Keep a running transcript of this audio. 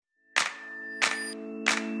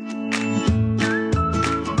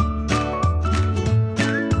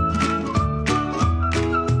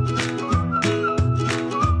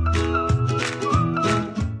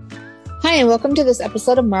Hi, and welcome to this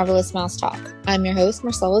episode of Marvelous Mouse Talk. I'm your host,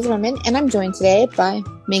 Marcella Zimmerman, and I'm joined today by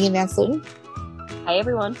Megan Van Sluten. Hi,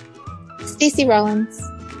 everyone. Stacey Rollins.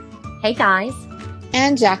 Hey, guys.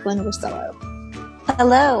 And Jacqueline Rosello.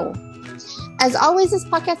 Hello. As always, this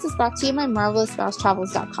podcast is brought to you by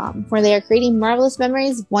MarvelousMouseTravels.com, where they are creating marvelous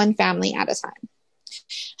memories one family at a time.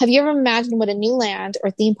 Have you ever imagined what a new land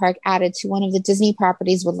or theme park added to one of the Disney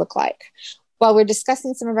properties would look like? While we're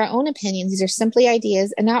discussing some of our own opinions, these are simply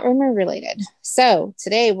ideas and not rumor related. So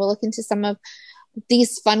today we'll look into some of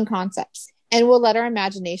these fun concepts and we'll let our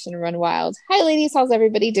imagination run wild. Hi, ladies. How's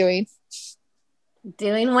everybody doing?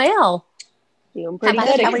 Doing well. Doing pretty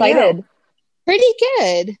good. Excited. Pretty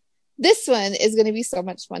good. This one is going to be so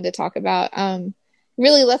much fun to talk about.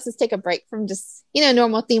 Really lets us take a break from just,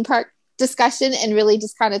 normal theme park discussion and really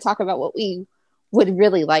just kind of talk about what we would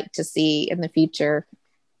really like to see in the future.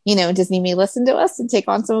 Disney may listen to us and take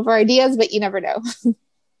on some of our ideas, but you never know.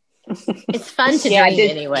 It's fun to dream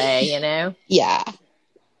anyway, Yeah.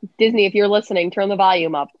 Disney, if you're listening, turn the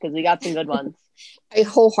volume up because we got some good ones. I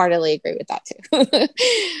wholeheartedly agree with that too.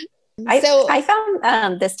 I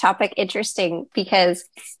found this topic interesting because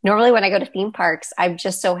normally when I go to theme parks, I'm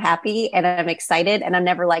just so happy and I'm excited and I'm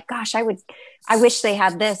never like, gosh, I wish they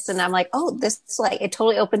had this. And I'm like, oh, it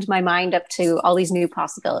totally opened my mind up to all these new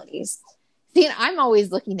possibilities. See, I'm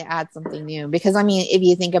always looking to add something new because, if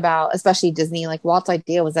you think about, especially Disney, like Walt's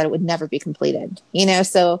idea was that it would never be completed,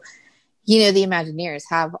 so, the Imagineers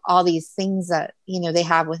have all these things that, they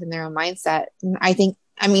have within their own mindset. And I think,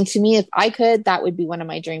 to me, if I could, that would be one of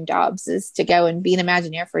my dream jobs is to go and be an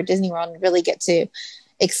Imagineer for Disney World and really get to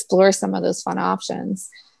explore some of those fun options.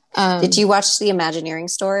 Did you watch the Imagineering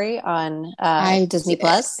story on Disney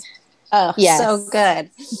Plus? Oh, yes. So good.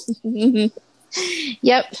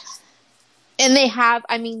 Yep. And they have,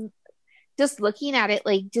 just looking at it,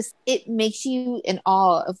 it makes you in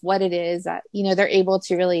awe of what it is that, they're able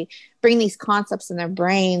to really bring these concepts in their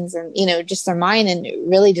brains and, just their mind and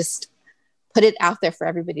really just put it out there for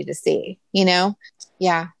everybody to see,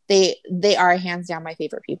 Yeah, they are hands down my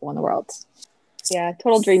favorite people in the world. Yeah,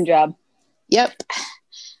 total dream job. Yep.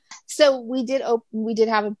 So we did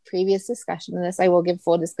have a previous discussion on this. I will give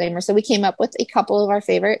full disclaimer. So we came up with a couple of our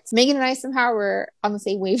favorites. Megan and I somehow were on the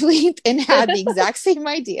same wavelength and had the exact same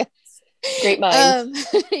idea. Great minds.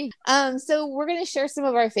 So we're going to share some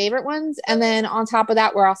of our favorite ones. And then on top of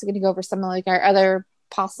that, we're also going to go over some of our other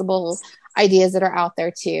possible ideas that are out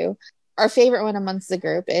there too. Our favorite one amongst the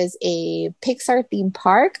group is a Pixar theme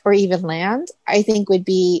park or even land, I think would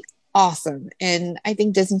be awesome. And I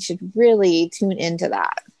think Disney should really tune into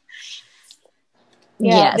that.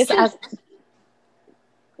 Yeah, yes.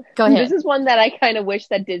 Go ahead. This is one that I kind of wish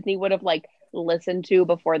that Disney would have listened to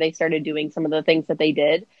before they started doing some of the things that they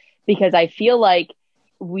did, because I feel like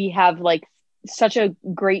we have such a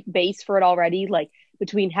great base for it already.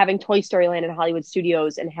 Between having Toy Story Land in Hollywood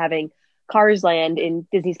Studios and having Cars Land in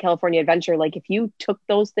Disney's California Adventure, if you took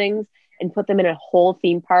those things and put them in a whole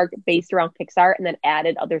theme park based around Pixar and then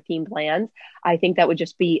added other themed lands, I think that would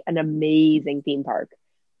just be an amazing theme park.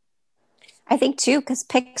 I think too, because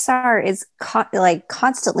Pixar is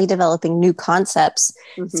constantly developing new concepts.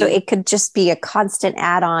 Mm-hmm. So it could just be a constant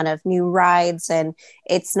add-on of new rides. And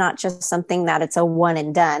it's not just something that it's a one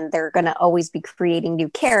and done. They're going to always be creating new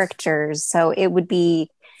characters. So it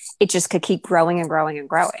just could keep growing and growing and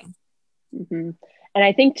growing. Mm-hmm. And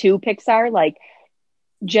I think too, Pixar,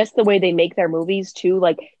 just the way they make their movies too,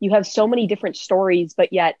 you have so many different stories,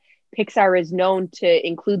 but yet Pixar is known to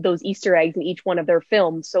include those Easter eggs in each one of their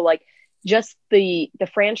films. So just the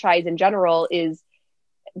franchise in general is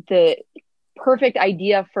the perfect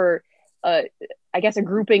idea for, a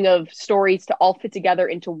grouping of stories to all fit together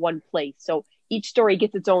into one place. So each story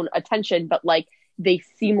gets its own attention, but they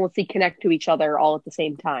seamlessly connect to each other all at the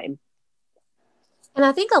same time. And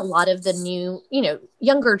I think a lot of the new,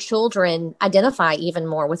 younger children identify even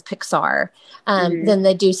more with Pixar than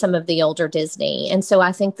they do some of the older Disney. And so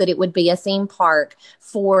I think that it would be a theme park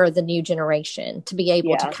for the new generation to be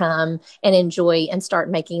able to come and enjoy and start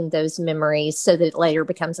making those memories so that it later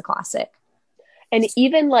becomes a classic. And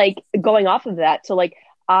even going off of that, so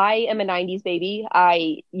I am a 90s baby.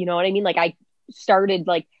 I started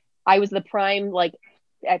I was the prime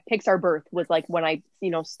at Pixar birth was when I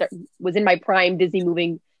was in my prime Disney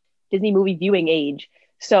movie viewing age.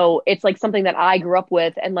 So it's something that I grew up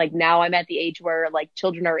with, and now I'm at the age where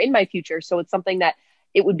children are in my future. So it's something that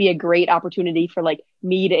it would be a great opportunity for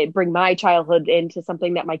me to bring my childhood into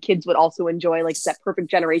something that my kids would also enjoy. It's that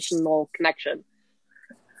perfect generational connection.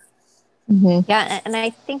 Mm-hmm. Yeah, and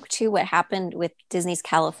I think too what happened with Disney's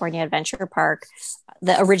California Adventure Park,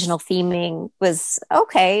 the original theming was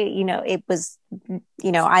okay. It was,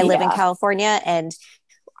 I live in California, and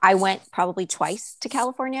I went probably twice to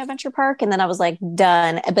California Adventure Park, and then I was like,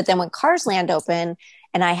 done. But then when Cars Land opened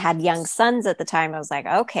and I had young sons at the time, I was like,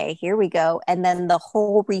 okay, here we go. And then the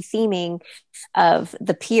whole retheming of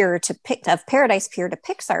the pier of Paradise Pier to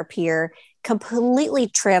Pixar Pier completely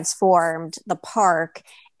transformed the park.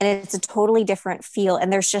 And it's a totally different feel.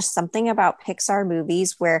 And there's just something about Pixar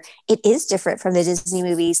movies where it is different from the Disney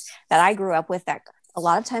movies that I grew up with, that a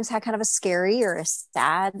lot of times had kind of a scary or a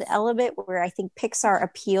sad element, where I think Pixar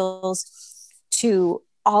appeals to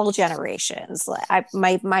all generations.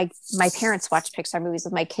 My parents watch Pixar movies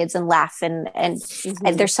with my kids and laugh, and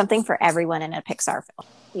there's something for everyone in a Pixar film.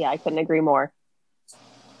 Yeah, I couldn't agree more.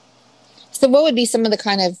 So what would be some of the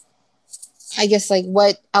kind of, I guess, like,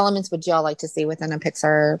 what elements would y'all like to see within a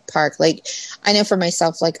Pixar park? Like, I know for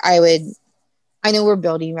myself, like, I know we're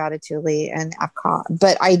building Ratatouille and Epcot,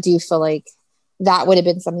 but I do feel like that would have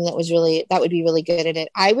been something that would be really good in it.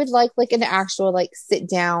 I would like an actual, like, sit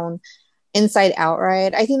down Inside Out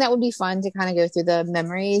ride. I think that would be fun to kind of go through the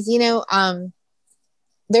memories,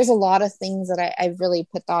 there's a lot of things that I really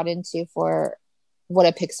put thought into for what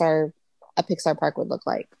a Pixar park would look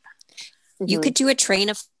like. You could do a train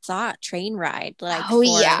ride, like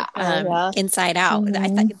Inside Out. Mm-hmm. I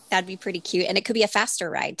thought that'd be pretty cute, and it could be a faster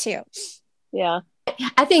ride too. Yeah.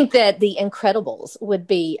 I think that The Incredibles would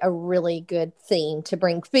be a really good theme to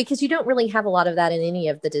bring, because you don't really have a lot of that in any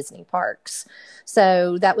of the Disney parks.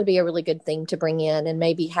 So that would be a really good thing to bring in, and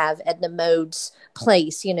maybe have Edna Mode's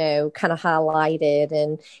place, kind of highlighted.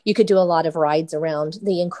 And you could do a lot of rides around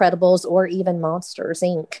The Incredibles, or even Monsters,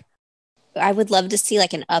 Inc. I would love to see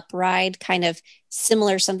like an Up ride, kind of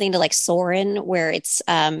similar, something to like Soarin', where it's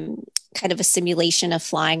kind of a simulation of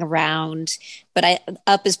flying around. But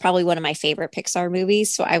Up is probably one of my favorite Pixar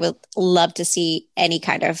movies, so I would love to see any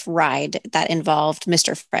kind of ride that involved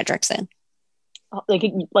Mr. Fredricksen.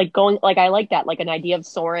 Like going, like, I like that, like an idea of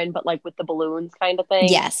Soarin', but like with the balloons kind of thing.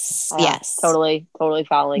 Yes. Totally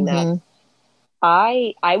following that.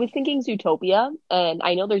 I was thinking Zootopia, and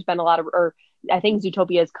I know there's been a lot of, I think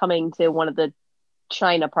Zootopia is coming to one of the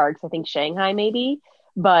China parks. I think Shanghai maybe,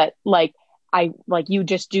 but you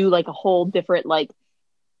just do like a whole different, like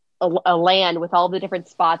a land with all the different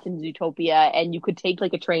spots in Zootopia, and you could take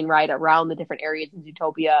like a train ride around the different areas in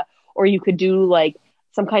Zootopia, or you could do like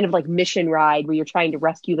some kind of like mission ride where you're trying to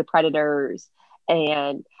rescue the predators.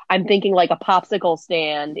 And I'm thinking like a popsicle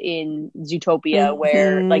stand in Zootopia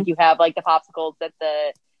where like you have like the popsicles that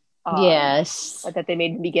that they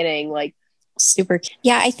made in the beginning, like. Super.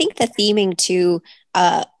 Yeah, I think the theming too,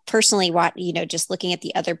 personally, just looking at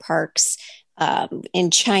the other parks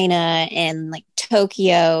in China and like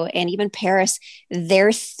Tokyo and even Paris, their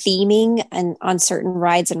theming and on certain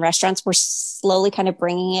rides and restaurants, we're slowly kind of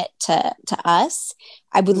bringing it to us.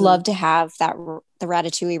 I would love to have the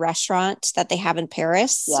Ratatouille restaurant that they have in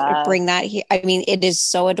Paris. Bring that here. I mean, it is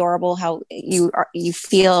so adorable how you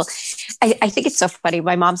feel. I think it's so funny.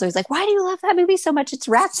 My mom's always like, "Why do you love that movie so much? It's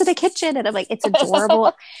rats in a kitchen," and I'm like, "It's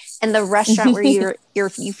adorable." And the restaurant where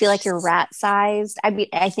you feel like you're rat sized. I mean,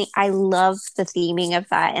 I think I love the theming of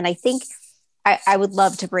that, and I think I would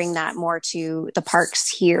love to bring that more to the parks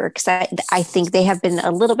here, because I think they have been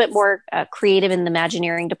a little bit more creative in the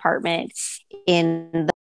Imagineering department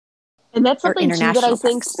and that's something too that I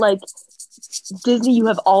think like Disney, you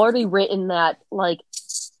have already written that like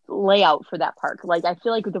layout for that park. Like I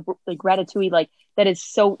feel like with the like Ratatouille, like that is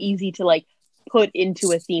so easy to like put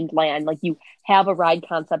into a themed land. Like you have a ride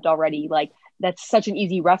concept already. Like that's such an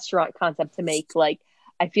easy restaurant concept to make. Like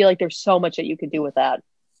I feel like there's so much that you could do with that.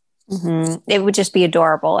 It would just be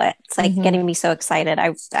adorable. It's like getting me so excited.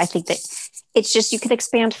 I think that it's just, you could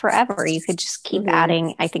expand forever. You could just keep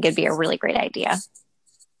adding. I think it'd be a really great idea.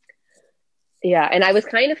 Yeah. And I was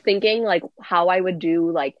kind of thinking like how I would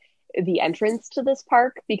do like the entrance to this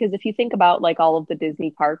park, because if you think about like all of the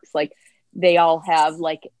Disney parks, like they all have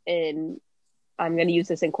like I'm going to use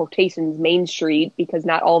this in quotations, Main Street, because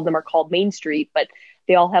not all of them are called Main Street, but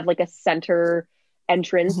they all have like a center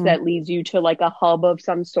entrance that leads you to like a hub of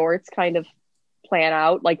some sorts, kind of plan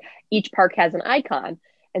out. Like each park has an icon.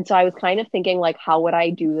 And so I was kind of thinking like, how would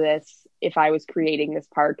I do this if I was creating this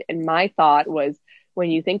park? And my thought was, when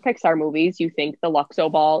you think Pixar movies, you think the Luxo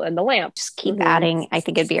ball and the lamp. Just keep adding. I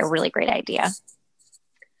think it'd be a really great idea.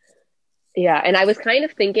 Yeah. And I was kind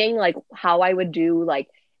of thinking like how I would do like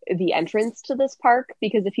the entrance to this park,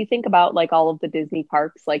 because if you think about like all of the Disney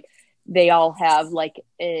parks, like they all have like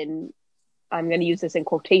I'm going to use this in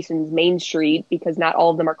quotations, Main Street, because not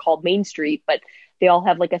all of them are called Main Street, but they all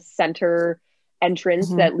have like a center entrance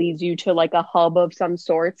that leads you to like a hub of some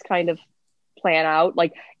sorts, kind of plan out.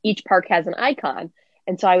 Like each park has an icon.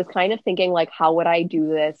 And so I was kind of thinking like, how would I do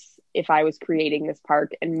this if I was creating this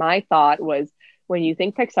park? And my thought was, when you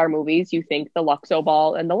think Pixar movies, you think the Luxo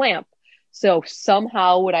ball and the lamp. So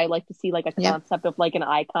somehow would I like to see like a concept of like an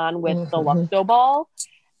icon with the Luxo ball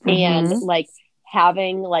and like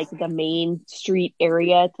having like the main street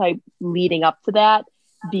area type leading up to that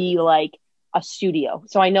be like a studio.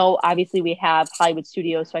 So I know obviously we have Hollywood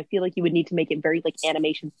Studios, so I feel like you would need to make it very like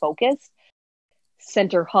animation focused,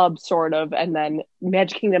 center hub sort of, and then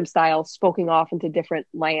Magic Kingdom style spoken off into different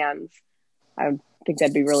lands. I think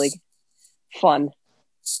that'd be really fun.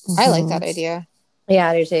 I like that idea. Yeah,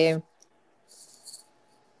 I do too.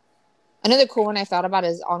 Another cool one I thought about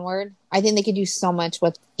is Onward. I think they could do so much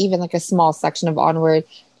with even like a small section of Onward,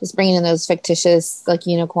 just bringing in those fictitious like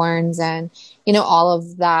unicorns and, you know, all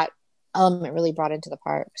of that element really brought into the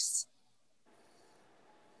parks.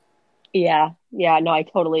 Yeah, no, I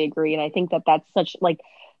totally agree. And I think that that's such like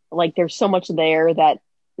there's so much there that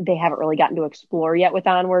they haven't really gotten to explore yet with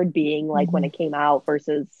Onward being like when it came out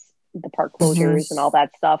versus the park closures and all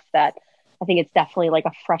that stuff, that I think it's definitely like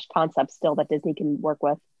a fresh concept still that Disney can work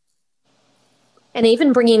with. And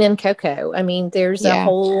even bringing in Coco. I mean, there's a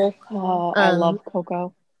whole... I love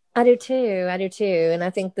Coco. I do too. And I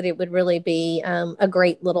think that it would really be a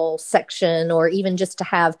great little section, or even just to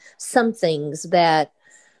have some things that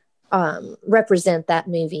represent that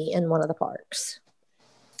movie in one of the parks.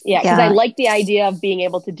 Yeah, because I like the idea of being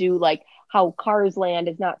able to do like how Cars Land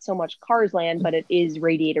is not so much Cars Land, but it is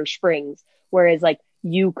Radiator Springs. Whereas like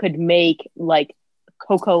you could make like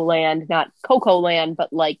Coco Land, not Coco Land,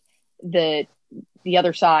 but like the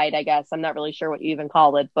other side, I guess. I'm not really sure what you even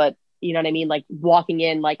call it, but you know what I mean? Like walking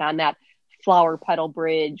in like on that flower petal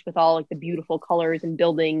bridge with all like the beautiful colors and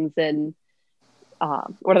buildings and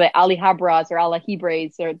what are they? Alhambras or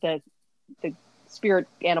Alhambres or the spirit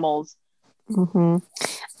animals.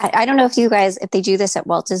 I don't know if they do this at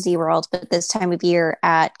Walt Disney World, but this time of year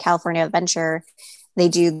at California Adventure, they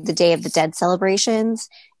do the Day of the Dead celebrations,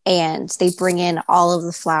 and they bring in all of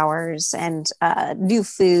the flowers and new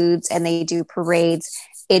foods, and they do parades.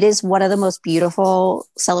 It is one of the most beautiful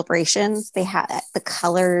celebrations. They have the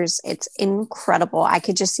colors. It's incredible. I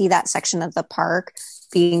could just see that section of the park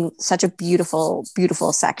being such a beautiful,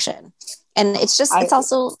 beautiful section. And it's just, it's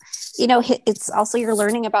also, you know, it's also you're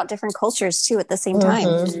learning about different cultures too at the same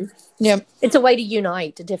time. Yep. It's a way to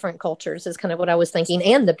unite different cultures is kind of what I was thinking.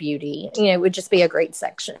 And the beauty, you know, it would just be a great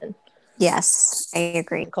section. Yes, I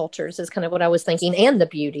agree. Cultures is kind of what I was thinking. And the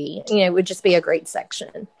beauty, you know, it would just be a great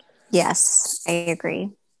section. Yes, I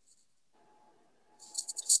agree.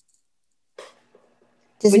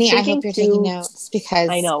 Disney, I hope you're taking notes because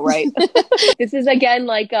I know, right? This is again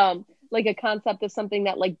like a concept of something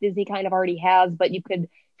that like Disney kind of already has, but you could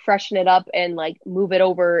freshen it up and like move it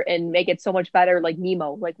over and make it so much better. Like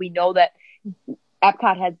Nemo, like we know that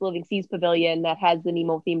Epcot has Living Seas Pavilion that has the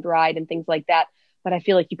Nemo themed ride and things like that. But I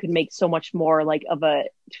feel like you could make so much more like of a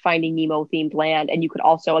Finding Nemo themed land, and you could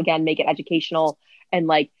also again make it educational and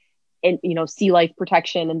like, and you know, sea life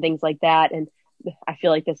protection and things like that. And I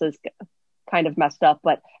feel like this is kind of messed up,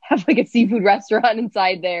 but have like a seafood restaurant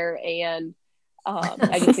inside there, and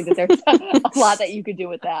I just think that there's a lot that you could do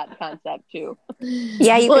with that concept too.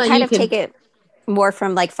 Yeah, you could kind of take it more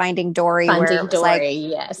from like Finding Dory, where it was like,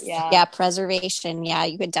 yes, yeah, preservation. Yeah,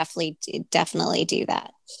 you could definitely do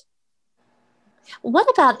that. What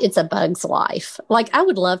about It's a Bug's Life? Like, I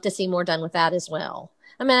would love to see more done with that as well.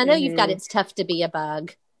 I mean, I know you've got It's Tough to Be a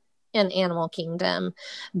Bug in Animal Kingdom,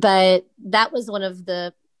 but that was one of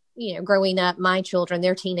the, you know, growing up, my children,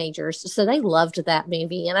 they're teenagers, so they loved that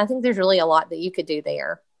movie. And I think there's really a lot that you could do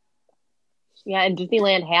there. Yeah, and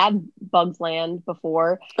Disneyland had Bugs Land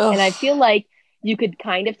before. Ugh. And I feel like you could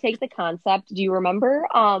kind of take the concept. Do you remember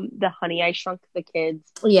the Honey, I Shrunk the Kids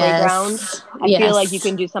playground? I feel like you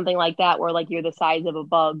can do something like that where like you're the size of a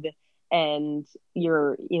bug and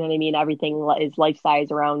you're, you know what I mean? Everything is life size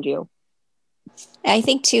around you. I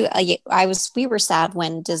think too, we were sad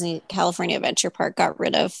when Disney California Adventure Park got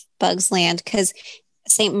rid of Bugs Land, because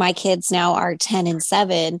my kids now are 10 and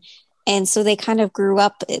 7. And so they kind of grew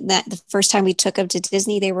up in that. The first time we took them to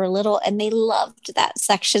Disney, they were little and they loved that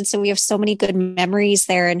section. So we have so many good memories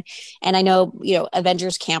there. And I know, you know,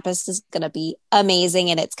 Avengers Campus is going to be amazing.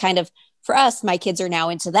 And it's kind of, for us, my kids are now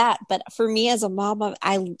into that. But for me as a mom,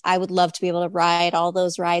 I would love to be able to ride all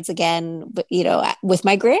those rides again, but, you know, with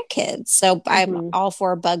my grandkids. So I'm all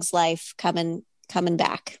for Bugs Life coming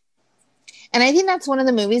back. And I think that's one of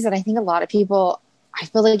the movies that I think a lot of people, I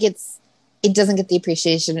feel like it doesn't get the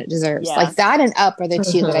appreciation it deserves. Yeah. Like that and Up are the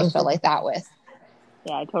two that I feel like that with.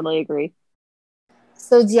 Yeah, I totally agree.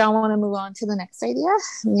 So do y'all want to move on to the next idea?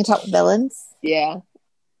 We can talk villains. Yeah.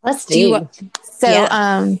 Let's do.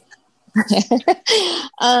 So,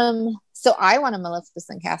 so I want a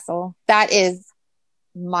Maleficent castle. That is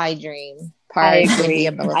my dream part. I agree.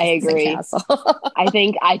 I agree. Castle. I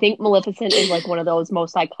think Maleficent is like one of those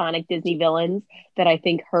most iconic Disney villains that I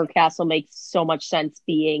think her castle makes so much sense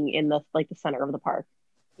being in the center of the park.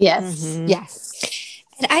 Yes. Mm-hmm. Yes.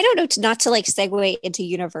 And I don't know, not to like segue into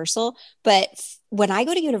Universal, but when I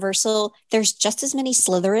go to Universal, there's just as many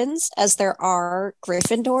Slytherins as there are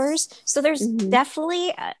Gryffindors. So there's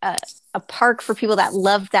definitely a park for people that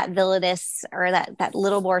love that villainous or that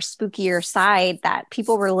little more spookier side that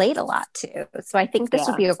people relate a lot to. So I think this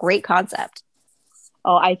would be a great concept.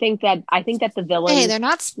 Oh, I think that the villains. Hey, they're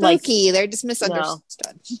not spooky. They're just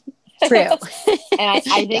misunderstood. No. True. And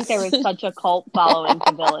I think there is such a cult following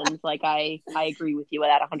for villains. Like I agree with you with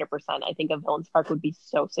that 100%. I think a villains park would be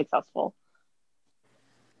so successful.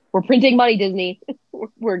 We're printing money, Disney.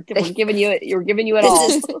 We're giving you it. You're giving you it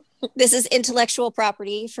all. This is intellectual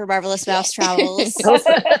property for Marvelous Mouse Travels.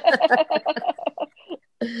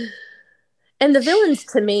 And the villains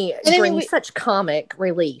to me bring such comic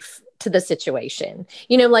relief to the situation.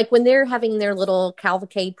 You know, like when they're having their little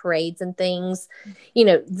cavalcade parades and things, you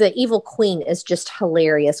know, the evil queen is just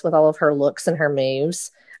hilarious with all of her looks and her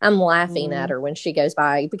moves. I'm laughing at her when she goes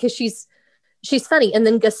by because she's funny. And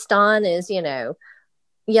then Gaston is, you know,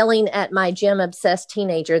 yelling at my gym obsessed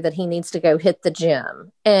teenager that he needs to go hit the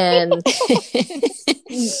gym. And,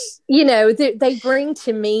 you know, they bring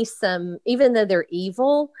to me some, even though they're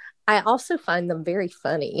evil, I also find them very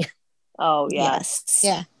funny. Oh, yes.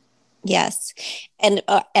 Yeah. Yes. And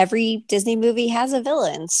every Disney movie has a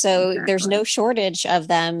villain. So there's no shortage of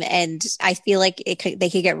them. And I feel like they could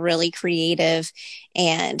get really creative.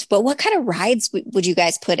 But what kind of rides would you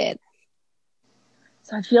guys put in?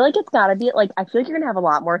 So I feel like it's gotta be like, I feel like you're gonna have a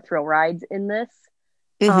lot more thrill rides in this.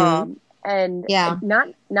 And not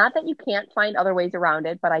that you can't find other ways around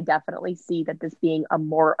it, but I definitely see that this being a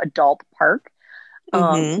more adult park.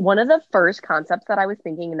 One of the first concepts that I was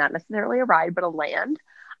thinking, not necessarily a ride, but a land,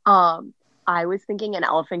 I was thinking an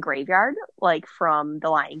elephant graveyard, like from The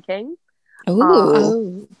Lion King.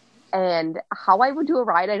 And how I would do a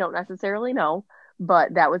ride, I don't necessarily know,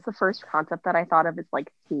 but that was the first concept that I thought of as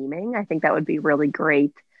like theming. I think that would be really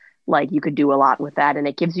great. Like you could do a lot with that, and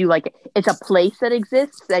it gives you like, it's a place that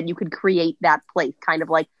exists and you could create that place, kind of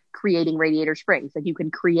like creating Radiator Springs. Like you can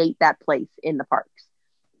create that place in the parks.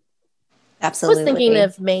 Absolutely. I was thinking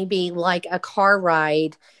of maybe like a car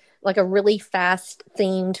ride, like a really fast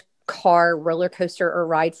themed car roller coaster or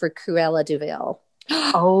ride for Cruella de Vil.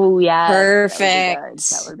 Oh yeah, perfect.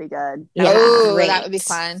 That would be good. That would be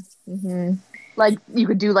fun. Like you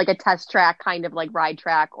could do like a test track, kind of like ride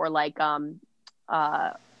track, or like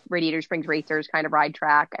Radiator Springs Racers kind of ride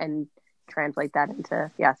track, and translate that into,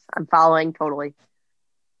 yes, I'm following totally.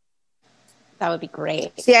 That would be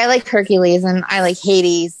great. See, I like Hercules and I like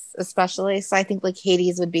Hades especially. So I think like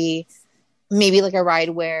Hades would be maybe like a ride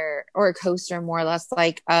or a coaster more or less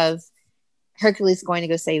like of Hercules going to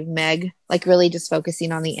go save Meg, like really just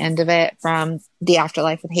focusing on the end of it from the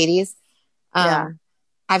afterlife with Hades.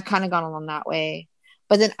 I've kind of gone along that way.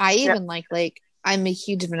 But then I even like I'm a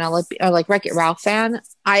huge Vanellope or like Wreck-It Ralph fan.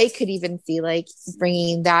 I could even see like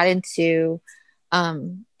bringing that into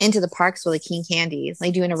the parks with like King Candy,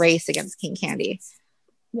 like doing a race against King Candy.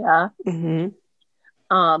 Yeah.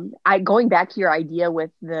 Going back to your idea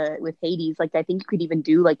with Hades, like I think you could even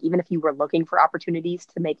do like, even if you were looking for opportunities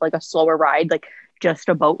to make like a slower ride, like just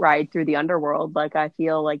a boat ride through the underworld, like I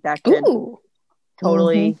feel like that could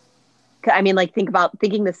totally. I mean, like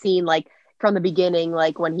thinking the scene like from the beginning,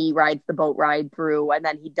 like when he rides the boat ride through, and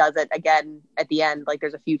then he does it again at the end. Like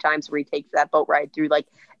there's a few times where he takes that boat ride through, like,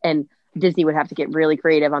 and Disney would have to get really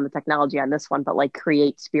creative on the technology on this one, but like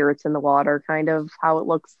create spirits in the water, kind of how it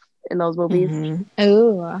looks in those movies.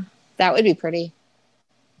 Oh, that would be pretty.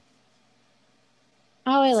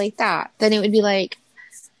 Oh, I like that. Then it would be like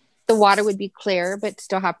the water would be clear, but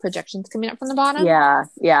still have projections coming up from the bottom.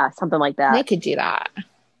 Yeah, something like that. They could do that.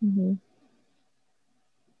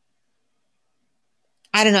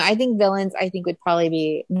 I don't know. I think villains, would probably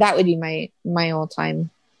be, that would be my all time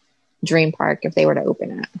dream park if they were to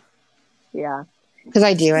open it. Yeah. Because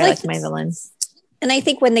I like my villains. And I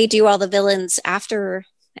think when they do all the villains after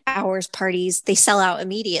hours parties, they sell out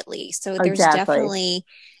immediately. So there's definitely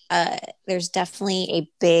a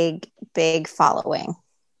big following.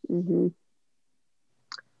 No,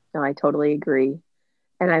 I totally agree.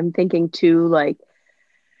 And I'm thinking too, like,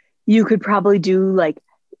 you could probably do like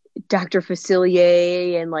Dr.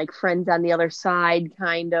 Facilier and like Friends on the Other Side,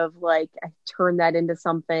 kind of like turn that into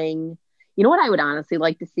something, You know what I would honestly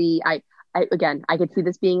like to see? I could see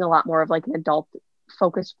this being a lot more of like an adult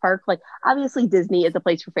focused park. Like obviously Disney is a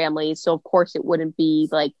place for families, so of course it wouldn't be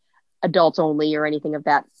like adults only or anything of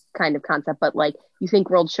that kind of concept. But like you think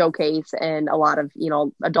World Showcase, and a lot of,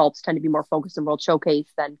 adults tend to be more focused on World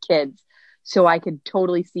Showcase than kids. So I could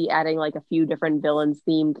totally see adding like a few different villains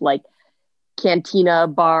themed, like cantina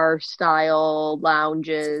bar style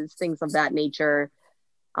lounges, things of that nature.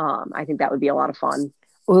 I think that would be a lot of fun.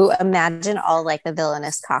 Ooh, imagine all like the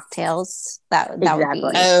villainous cocktails. That would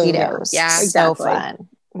Exactly. be, Oh, so exactly. fun.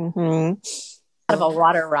 Mm-hmm. Of a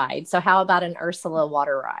water ride. So how about an Ursula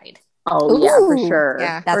water ride? Oh, yeah, for Ooh, sure.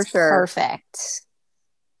 yeah, That's for sure. perfect.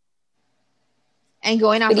 And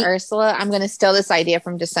going off Ursula, I'm going to steal this idea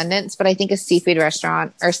from Descendants, but I think a seafood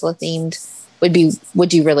restaurant, Ursula themed, would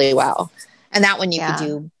do really well. And that one you could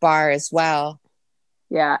do bar as well.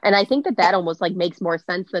 Yeah, and I think that almost like makes more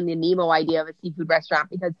sense than the Nemo idea of a seafood restaurant,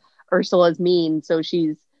 because Ursula's mean, so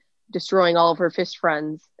she's destroying all of her fish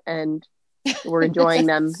friends, and we're enjoying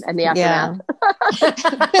them and the aftermath.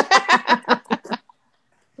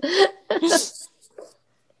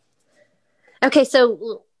 Okay,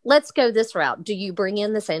 so let's go this route. Do you bring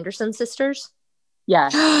in the Sanderson sisters? Yeah.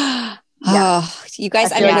 Oh, you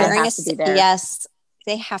guys, I'm wearing yes.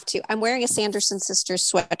 They have to. I'm wearing a Sanderson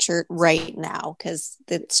Sisters sweatshirt right now because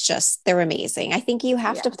they're amazing. I think you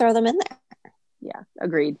have to throw them in there. Yeah,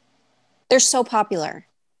 agreed. They're so popular.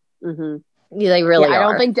 Mm-hmm. Yeah, they really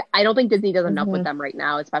are. I don't think Disney does enough with them right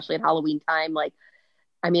now, especially at Halloween time. Like,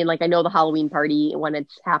 I mean, like I know the Halloween party when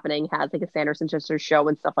it's happening has like a Sanderson Sisters show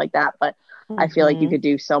and stuff like that, but I feel like you could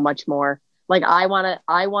do so much more. Like I want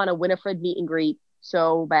a Winifred meet and greet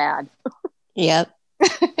so bad. Yep.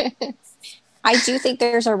 I do think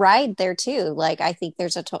there's a ride there too. Like I think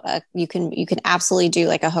there's you can absolutely do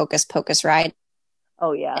like a Hocus Pocus ride.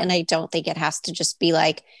 Oh yeah. And I don't think it has to just be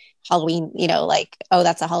like Halloween, like, oh,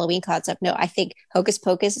 that's a Halloween concept. No, I think Hocus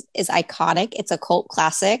Pocus is iconic. It's a cult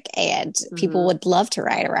classic and people would love to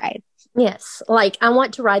ride a ride. Yes. Like I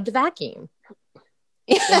want to ride the vacuum.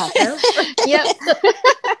 Yeah. Yep.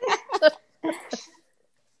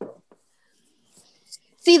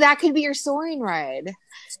 See, that could be your soaring ride.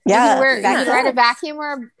 Yeah, you could ride a vacuum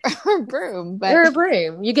or a broom. Or a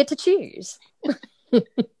broom. You get to choose.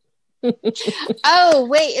 Oh,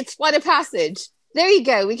 wait, it's Flight of Passage. There you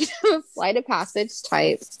go. We can have a Flight of Passage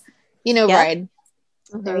type, ride.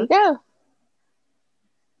 Mm-hmm. There you go.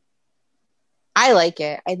 I like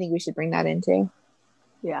it. I think we should bring that in too.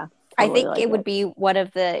 Yeah. I think it would be one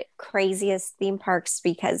of the craziest theme parks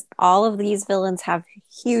because all of these villains have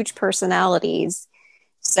huge personalities.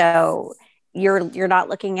 So you're not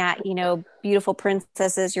looking at, beautiful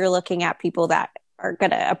princesses. You're looking at people that are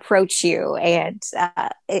going to approach you, and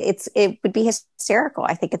it would be hysterical.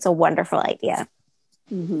 I think it's a wonderful idea.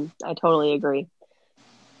 Mm-hmm. I totally agree.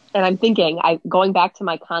 And I'm thinking, going back to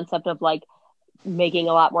my concept of like making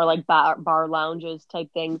a lot more like bar lounges type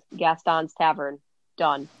things. Gaston's Tavern,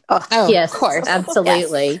 done. Oh yes, of course,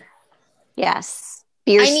 absolutely. Yes.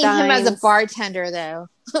 I need him as a bartender, though.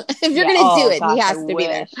 If you're going to do it, he has to be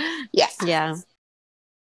there. Yes. Yeah.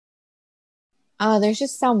 Oh, there's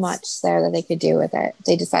just so much there that they could do with it.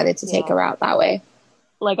 They decided to take a route that way.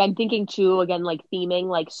 Like, I'm thinking, too, again, like, theming,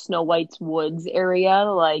 like, Snow White's woods area.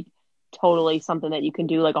 Like, totally something that you can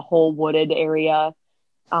do, like, a whole wooded area.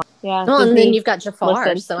 Yeah. Well, and then you've got Jafar.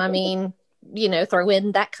 Listen. So, I mean, throw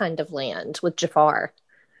in that kind of land with Jafar.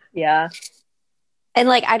 Yeah. And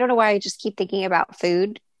like, I don't know why I just keep thinking about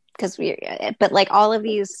food but like all of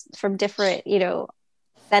these from different,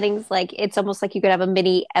 settings, like it's almost like you could have a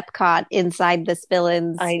mini Epcot inside this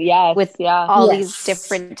villains with all these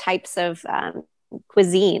different types of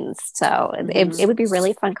cuisines. So it would be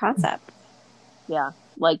really fun concept. Yeah.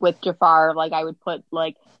 Like with Jafar, like I would put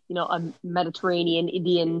like, a Mediterranean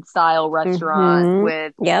Indian style restaurant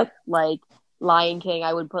with like Lion King.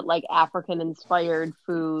 I would put like African inspired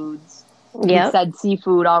foods. You said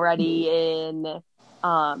seafood already in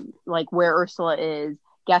like where Ursula is.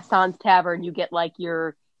 Gaston's Tavern, you get like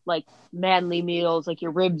your like manly meals, like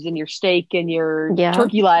your ribs and your steak and your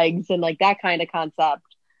turkey legs and like that kind of concept.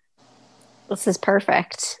 This is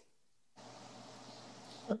perfect.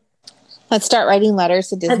 Let's start writing letters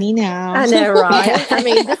to Disney now. I know, right? I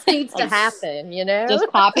mean, this needs to happen, Just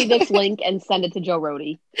copy this link and send it to Joe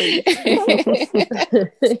Rohde, please.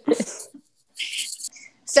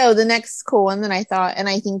 So the next cool one that I thought, and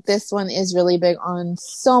I think this one is really big on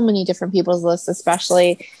so many different people's lists,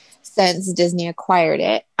 especially since Disney acquired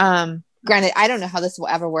it. Granted, I don't know how this will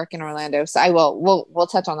ever work in Orlando, so we'll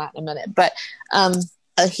touch on that in a minute. But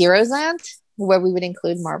a Heroes Land, where we would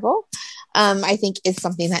include Marvel. I think is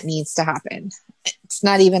something that needs to happen. It's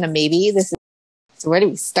not even a maybe. So where do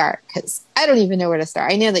we start? Because I don't even know where to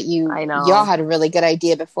start. I know that y'all had a really good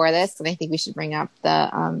idea before this, and I think we should bring up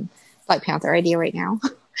the Black Panther idea right now.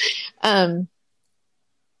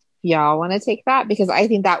 Y'all want to take that? Because I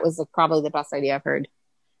think that was probably the best idea I've heard.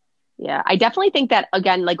 Yeah, I definitely think that,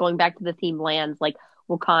 again, like going back to the theme lands, like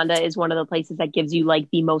Wakanda is one of the places that gives you like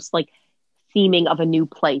the most like theming of a new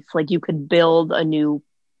place. Like you could build a new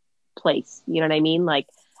place, you know what I mean? Like,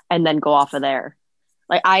 and then go off of there.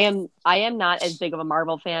 Like I am not as big of a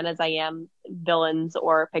Marvel fan as I am villains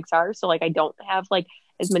or Pixar. So like I don't have like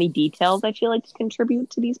as many details I feel like to contribute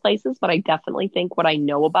to these places, but I definitely think what I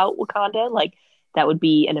know about Wakanda, like that would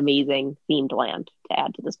be an amazing themed land to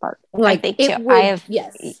add to this park. Like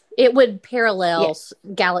it would parallel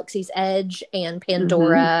Galaxy's Edge and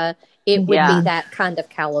Pandora. It would be that kind of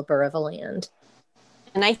caliber of a land.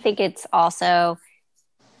 And I think it's also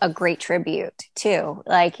a great tribute too.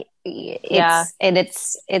 Like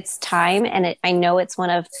it's time, and I know it's one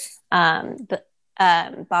of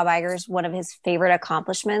Bob Iger's one of his favorite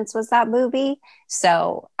accomplishments was that movie.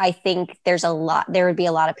 So I think there would be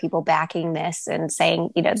a lot of people backing this and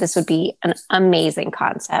saying, you know, this would be an amazing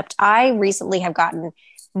concept. I recently have gotten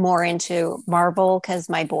more into Marvel because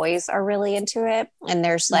my boys are really into it. And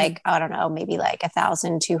there's like, I don't know, maybe like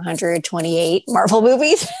 1,228 Marvel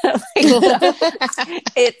movies.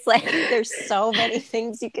 It's like, there's so many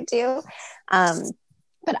things you could do.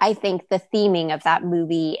 But I think the theming of that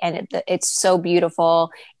movie, and it's so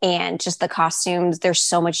beautiful, and just the costumes, there's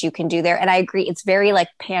so much you can do there. And I agree. It's very like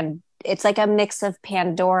it's like a mix of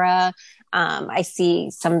Pandora. I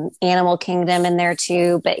see some Animal Kingdom in there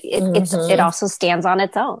too, but it also stands on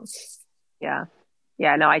its own. Yeah.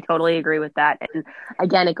 Yeah, no, I totally agree with that. And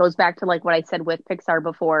again, it goes back to like what I said with Pixar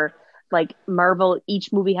before, like Marvel,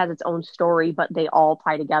 each movie has its own story, but they all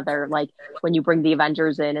tie together. Like when you bring the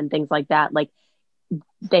Avengers in and things like that, like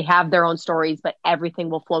they have their own stories, but everything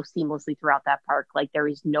will flow seamlessly throughout that park. Like there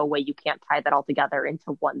is no way you can't tie that all together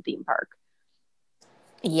into one theme park.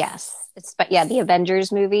 Yes. The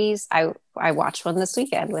Avengers movies, I watched one this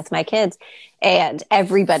weekend with my kids, and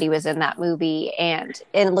everybody was in that movie, and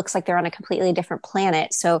it looks like they're on a completely different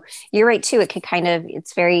planet. So you're right too. It could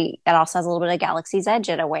it also has a little bit of Galaxy's Edge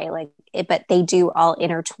in a way, but they do all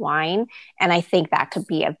intertwine. And I think that could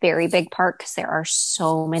be a very big park because there are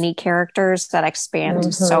so many characters that expand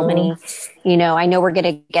to so many, you know, I know we're going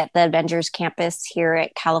to get the Avengers campus here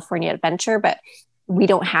at California Adventure, but we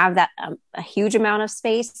don't have that a huge amount of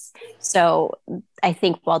space. So I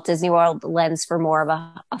think Walt Disney World lends for more of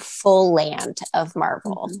a full land of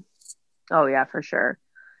Marvel. Oh yeah, for sure.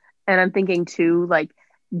 And I'm thinking too, like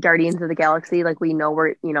Guardians of the Galaxy, like we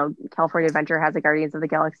know California Adventure has a Guardians of the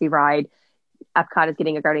Galaxy ride. Epcot is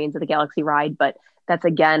getting a Guardians of the Galaxy ride, but that's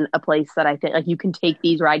again a place that I think like you can take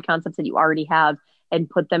these ride concepts that you already have and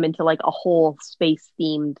put them into like a whole space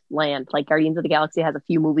themed land. Like Guardians of the Galaxy has a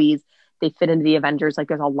few movies. They fit into the Avengers. Like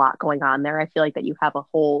there's a lot going on there. I feel like that you have a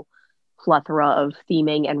whole plethora of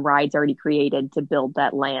theming and rides already created to build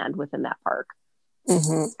that land within that park.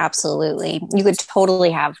 Absolutely. You could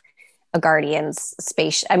totally have a Guardians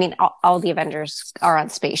space. I mean, all the Avengers are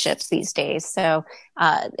on spaceships these days. So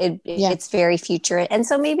it's very future. And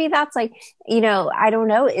so maybe that's like, you know, I don't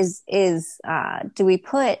know, do we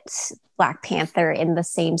put Black Panther in the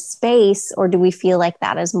same space, or do we feel like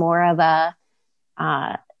that is more of a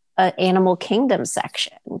Animal Kingdom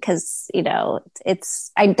section? Because you know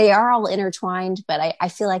they are all intertwined, but I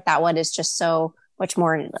feel like that one is just so much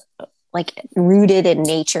more like rooted in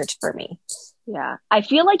nature for me. Yeah, I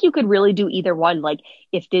feel like you could really do either one. Like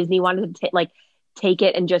if Disney wanted to take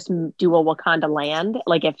it and just do a Wakanda land,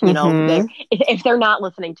 like if you know if they're not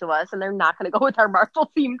listening to us and they're not going to go with our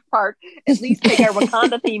Marvel themed park, at least take our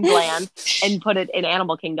Wakanda themed land and put it in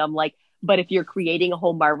Animal Kingdom. Like, but if you're creating a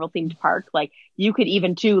whole Marvel themed park, like you could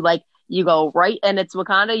even too, like you go right and it's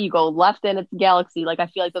Wakanda, you go left and it's Galaxy. Like I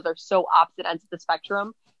feel like those are so opposite ends of the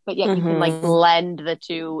spectrum, but yet you can like blend the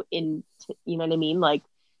two in. You know what I mean? Like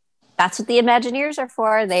that's what the Imagineers are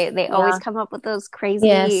for. They always come up with those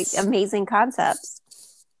crazy, amazing concepts.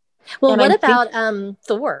 Well, and what about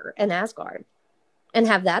Thor and Asgard, and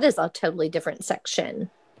have that as a totally different section?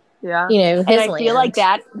 Yeah, you know, and I feel like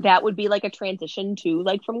that would be like a transition too,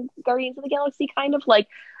 like from Guardians of the Galaxy, kind of like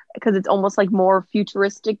because it's almost like more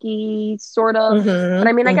futuristic-y sort of. But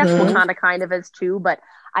I mean, I guess Wakanda kind of is too. But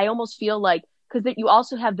I almost feel like because you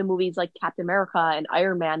also have the movies like Captain America and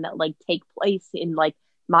Iron Man that like take place in like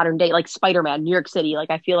modern day, like Spider-Man, New York City.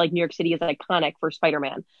 Like I feel like New York City is iconic for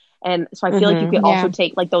Spider-Man, and so I feel like you could also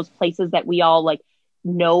take like those places that we all like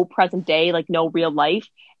know present day, like know real life,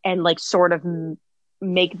 and like sort of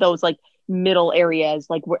make those like middle areas,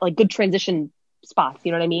 like good transition spots.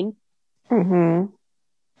 You know what I mean? Mm-hmm.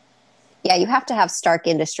 Yeah, you have to have Stark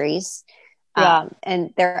Industries. Yeah.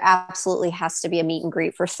 And there absolutely has to be a meet and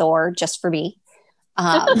greet for Thor just for me.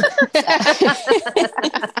 And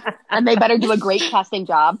they better do a great casting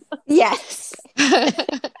job. Yes.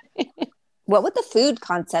 What would the food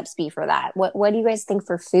concepts be for that? What do you guys think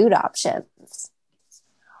for food options?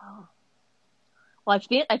 Well,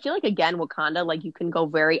 I feel like, again, Wakanda, like you can go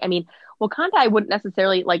very, I mean, Wakanda, I wouldn't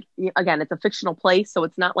necessarily like, again, it's a fictional place. So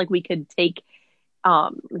it's not like we could take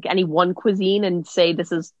like any one cuisine and say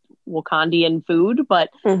this is Wakandian food, but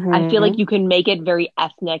I feel like you can make it very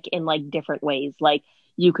ethnic in like different ways. Like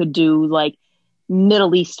you could do like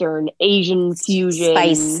Middle Eastern, Asian fusion,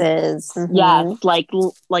 spices. Yes, like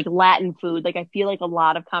Latin food. Like I feel like a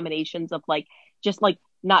lot of combinations of like just like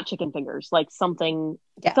not chicken fingers, like something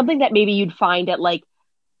that maybe you'd find at like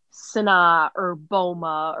Sanaa or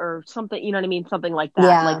Boma or something, you know what I mean? Something like that.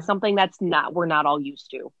 Yeah. Like something we're not all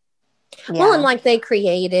used to. Yeah. Well, and like they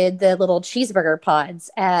created the little cheeseburger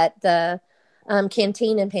pods at the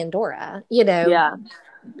canteen in Pandora,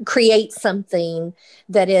 create something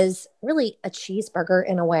that is really a cheeseburger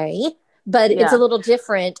in a way, but it's a little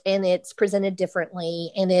different and it's presented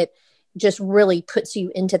differently and it just really puts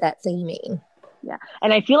you into that theming. Yeah.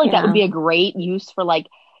 And I feel like that would be a great use for like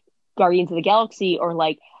Guardians of the Galaxy or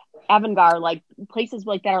like Avangard, like places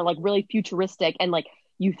like that are like really futuristic and like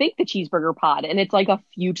you think the cheeseburger pod and it's like a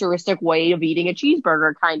futuristic way of eating a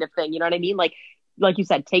cheeseburger kind of thing. You know what I mean? Like you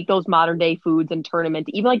said, take those modern day foods and turn them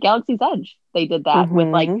into even like Galaxy's Edge. They did that with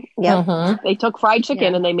like, they took fried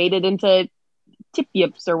chicken and they made it into tip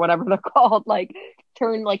yips or whatever they're called. Like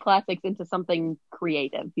turn like classics into something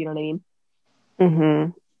creative. You know what I mean?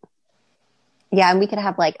 Mm-hmm. Yeah. And we could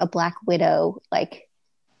have like a Black Widow, like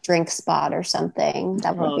drink spot or something.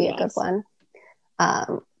 That would be a good one.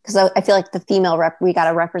 Because I feel like we got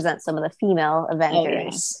to represent some of the female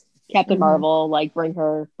Avengers. Captain Marvel, like bring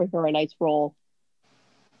her a nice role.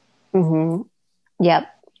 Mm-hmm. Yep.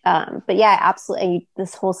 But yeah, absolutely.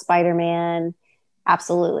 This whole Spider-Man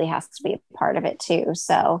absolutely has to be a part of it too.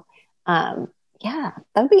 So,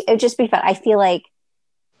 it'd just be fun. I feel like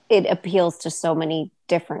it appeals to so many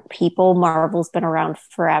different people. Marvel's been around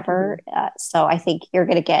forever. So I think you're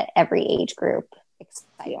going to get every age group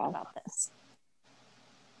excited about this.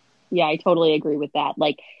 Yeah, I totally agree with that.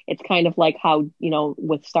 Like, it's kind of like how,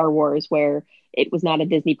 with Star Wars, where it was not a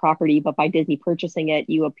Disney property, but by Disney purchasing it,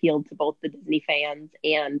 you appealed to both the Disney fans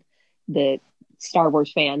and the Star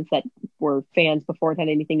Wars fans that were fans before it had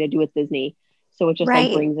anything to do with Disney. So it just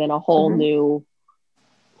like brings in a whole new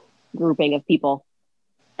grouping of people.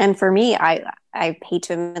 And for me, I hate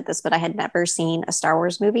to admit this, but I had never seen a Star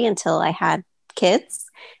Wars movie until I had kids.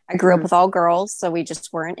 I grew up with all girls, so we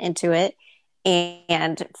just weren't into it.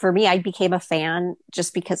 And for me, I became a fan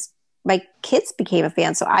just because my kids became a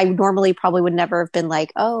fan. So I normally probably would never have been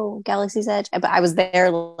like, oh, Galaxy's Edge. But I was there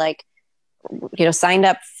like, signed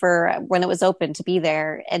up for when it was open to be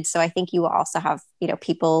there. And so I think you will also have,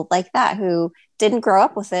 people like that who didn't grow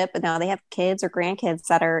up with it, but now they have kids or grandkids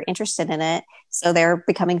that are interested in it. So they're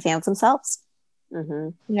becoming fans themselves. Mm-hmm.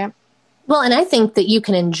 Yeah. Well, and I think that you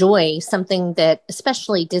can enjoy something that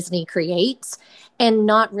especially Disney creates and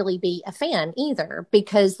not really be a fan either,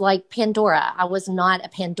 because like Pandora, I was not a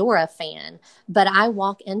Pandora fan, but I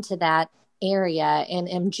walk into that area and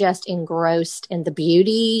am just engrossed in the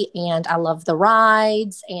beauty and I love the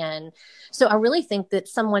rides. And so I really think that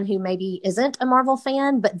someone who maybe isn't a Marvel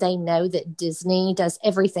fan, but they know that Disney does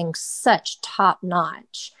everything such top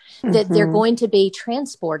notch that they're going to be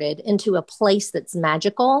transported into a place that's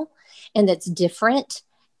magical and that's different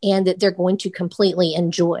and that they're going to completely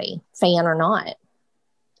enjoy, fan or not.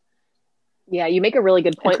 Yeah, you make a really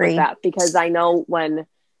good point with that, because I know when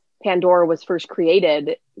Pandora was first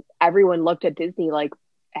created, everyone looked at Disney like,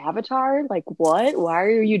 Avatar? Like, what? Why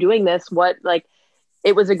are you doing this? What? Like,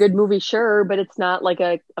 it was a good movie, sure, but it's not like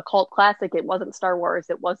a cult classic. It wasn't Star Wars.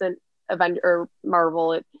 It wasn't Avenger or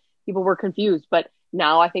Marvel. People were confused. But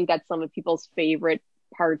now I think that's some of people's favorite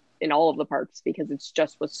parts in all of the parks, because it's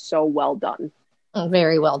just was so well done.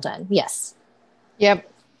 Very well done. Yes. Yep.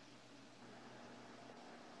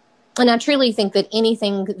 And I truly think that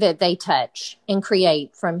anything that they touch and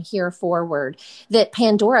create from here forward, that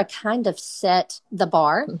Pandora kind of set the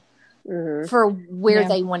bar for where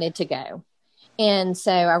they wanted to go. And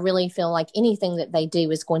so I really feel like anything that they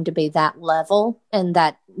do is going to be that level and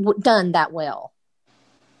that done that well.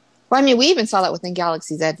 Well, I mean, we even saw that within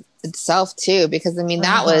Galaxy's Edge itself too, because I mean,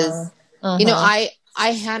 that was, I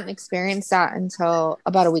hadn't experienced that until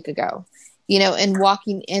about a week ago, and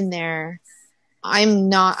walking in there, I'm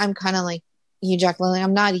kind of like you, Jacqueline, like,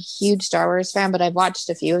 I'm not a huge Star Wars fan, but I've watched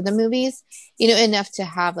a few of the movies, enough to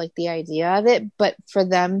have like the idea of it. But for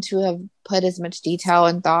them to have put as much detail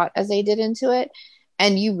and thought as they did into it,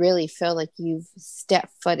 and you really feel like you've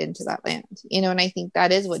stepped foot into that land, and I think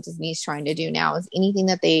that is what Disney's trying to do now, is anything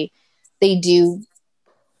that they do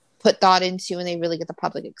put thought into and they really get the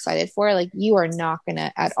public excited for, like, you are not going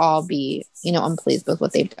to at all be, unpleased with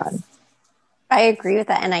what they've done. I agree with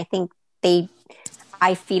that. And I think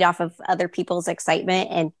I feed off of other people's excitement,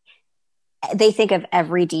 and they think of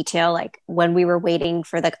every detail. Like when we were waiting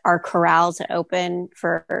for our corral to open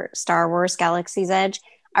for Star Wars Galaxy's Edge,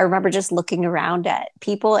 I remember just looking around at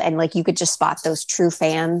people, and like you could just spot those true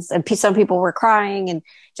fans, and some people were crying, and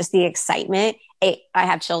just the excitement. I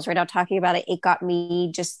have children now talking about it. It got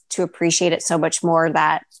me just to appreciate it so much more,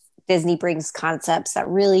 that Disney brings concepts that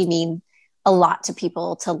really mean a lot to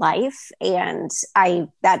people to life. And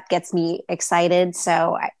that gets me excited.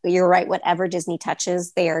 So you're right. Whatever Disney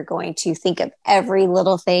touches, they are going to think of every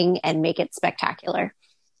little thing and make it spectacular.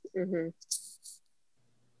 Mm-hmm.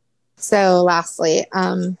 So lastly,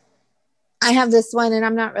 I have this one, and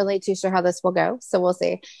I'm not really too sure how this will go, so we'll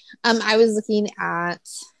see. I was looking at,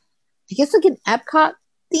 I guess, like an Epcot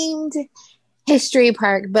themed history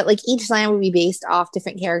park, but like each land would be based off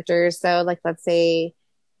different characters. So like, let's say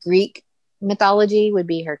Greek mythology would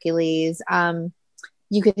be Hercules.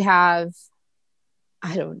 You could have,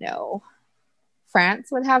 I don't know,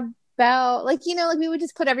 France would have Belle. Like, like we would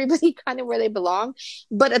just put everybody kind of where they belong,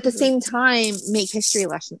 but at the same time make history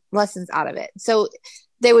lessons out of it. So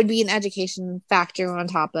there would be an education factor on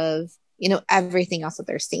top of, everything else that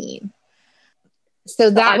they're seeing.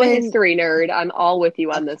 So that I'm a history nerd. I'm all with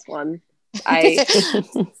you on this one.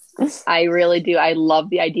 I really do. I love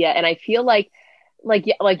the idea. And I feel like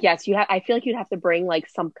yes, I feel like you'd have to bring like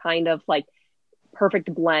some kind of like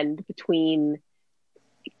perfect blend between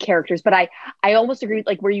characters. But I almost agree with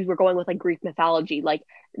like where you were going with like Greek mythology, like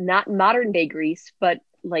not modern day Greece, but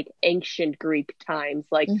like ancient Greek times.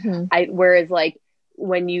 Like whereas like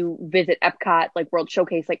when you visit Epcot, like World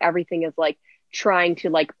Showcase, like everything is like trying to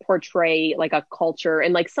like portray like a culture,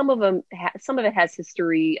 and like some of it has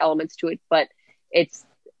history elements to it, but it's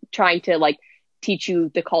trying to like teach you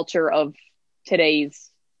the culture of today's,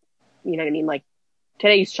 you know what I mean? Like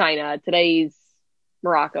today's China, today's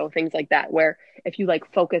Morocco, things like that, where if you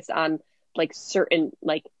like focus on like certain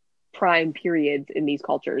like prime periods in these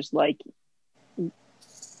cultures, like, you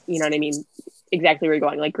know what I mean? Exactly where you're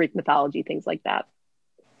going, like Greek mythology, things like that.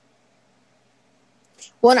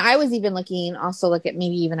 Well, and I was even looking also like at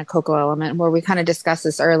maybe even a Coco element, where we kind of discussed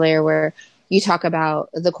this earlier, where you talk about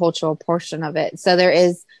the cultural portion of it. So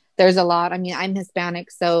there's a lot. I mean, I'm Hispanic,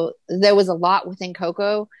 so there was a lot within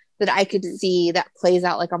Coco that I could see that plays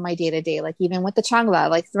out like on my day to day, like even with the chancla,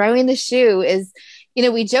 like throwing the shoe is,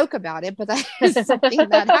 we joke about it, but that is something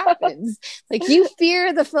that happens. Like you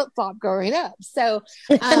fear the flip flop growing up. So,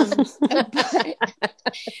 but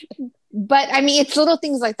I mean, it's little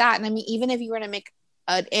things like that. And I mean, even if you were to make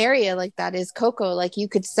an area like that is Coco, like you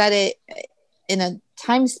could set it in a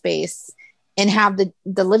time space and have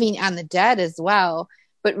the living and the dead as well,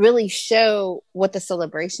 but really show what the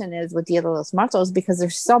celebration is with Dia de los Muertos, because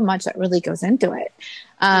there's so much that really goes into it.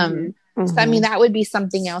 So I mean, that would be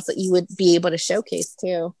something else that you would be able to showcase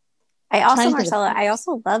too. Marcella, I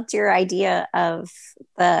also loved your idea of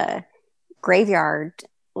the graveyard,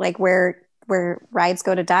 like where rides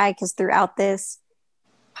go to die, because throughout this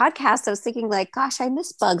podcast I was thinking like, gosh, I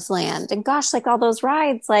miss Bugs Land, and gosh, like all those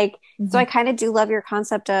rides, like so I kind of do love your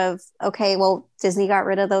concept of, okay, well, Disney got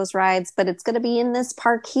rid of those rides, but it's going to be in this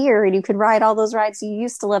park here, and you could ride all those rides you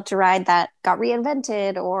used to love to ride that got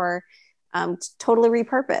reinvented or totally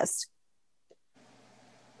repurposed.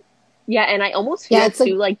 Yeah, and I almost feel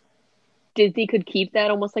too like Disney could keep that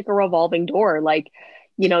almost like a revolving door. Like,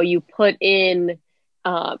 you put in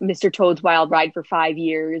Mr. Toad's Wild Ride for 5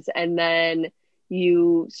 years, and then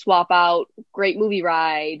you swap out Great Movie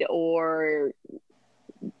Ride or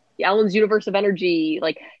Ellen's Universe of Energy,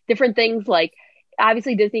 like different things. Like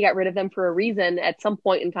obviously Disney got rid of them for a reason at some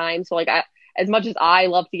point in time. So like as much as I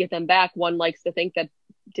love to get them back, one likes to think that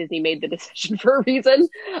Disney made the decision for a reason.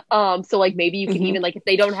 So like maybe you can even like, if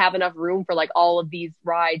they don't have enough room for like all of these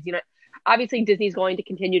rides, obviously Disney's going to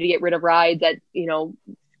continue to get rid of rides at,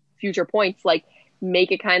 future points, like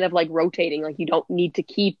make it kind of like rotating. Like you don't need to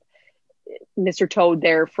keep Mr. Toad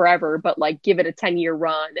there forever, but like give it a 10-year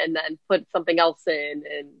run and then put something else in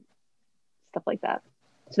and stuff like that.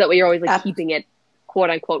 So that way you're always like keeping it quote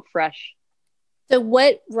unquote fresh. So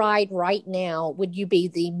what ride right now would you be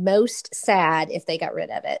the most sad if they got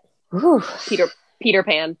rid of it? Peter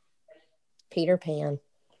Pan. Peter Pan.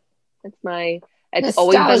 That's my It's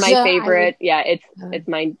always been my Nostalgia. favorite. It's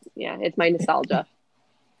my nostalgia.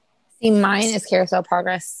 See, mine is Carousel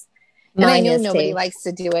Progress. And I know nobody likes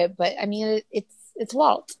to do it, but I mean, it's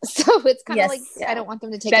Walt. So it's kind of like, I don't want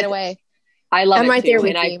them to take it away. I love it. I'm right there too.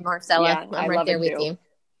 with you, Marcella. Yeah, I'm right there with you.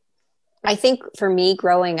 I think for me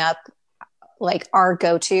growing up, like our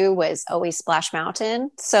go-to was always Splash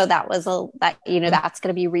Mountain. So that was that's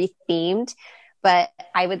going to be rethemed. But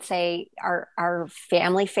I would say our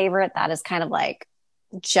family favorite, that is kind of like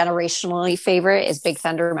generationally favorite, is Big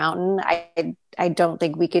Thunder Mountain. I don't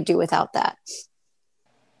think we could do without that.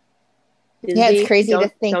 Disney, yeah, it's crazy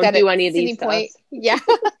to think don't that do any of these Point. Yeah.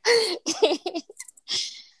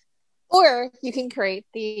 Or you can create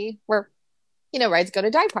where rides go to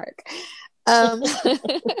Die Park. There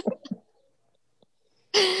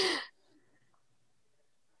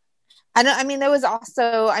was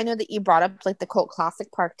also, I know that you brought up like the cult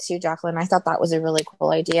classic park too, Jacqueline. I thought that was a really cool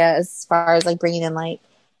idea as far as like bringing in like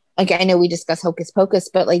I know we discussed Hocus Pocus,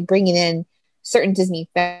 but like bringing in certain Disney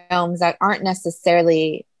films that aren't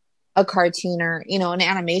necessarily a cartoon or, an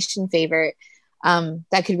animation favorite,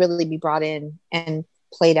 that could really be brought in and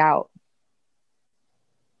played out.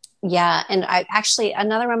 Yeah. And I actually,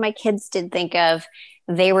 another one my kids did think of,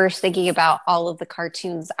 they were thinking about all of the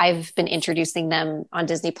cartoons. I've been introducing them on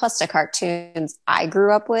Disney Plus to cartoons I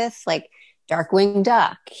grew up with, like Darkwing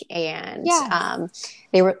Duck. And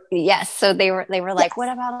so they were like, what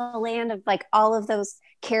about a land of like all of those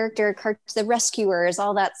the rescuers,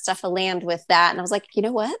 all that stuff, a land with that. And I was like, you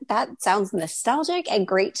know what? That sounds nostalgic and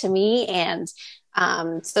great to me. And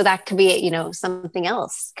so that could be, something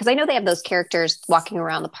else. Cause I know they have those characters walking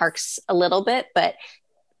around the parks a little bit, but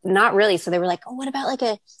not really. So they were like, oh, what about like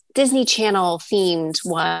a Disney Channel themed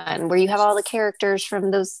one where you have all the characters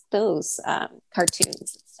from those cartoons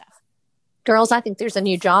and stuff. Girls, I think there's a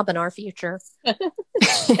new job in our future.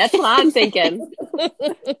 That's what I'm thinking.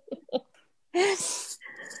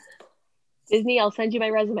 Disney, I'll send you my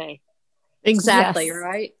resume. Exactly, yes.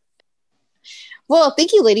 Right? Well,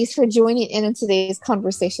 thank you, ladies, for joining in today's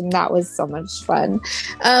conversation. That was so much fun.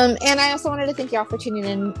 And I also wanted to thank you all for tuning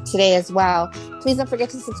in today as well. Please don't forget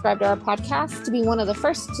to subscribe to our podcast to be one of the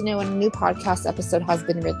first to know when a new podcast episode has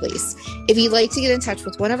been released. If you'd like to get in touch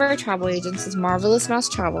with one of our travel agents at Marvelous Mouse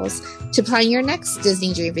Travels to plan your next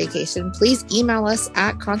Disney dream vacation, please email us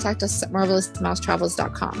at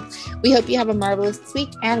contactus@marvelousmousetravels.com. We hope you have a marvelous week,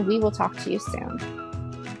 and we will talk to you soon.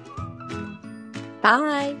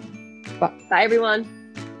 Bye. Bye, everyone.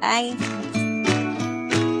 Bye.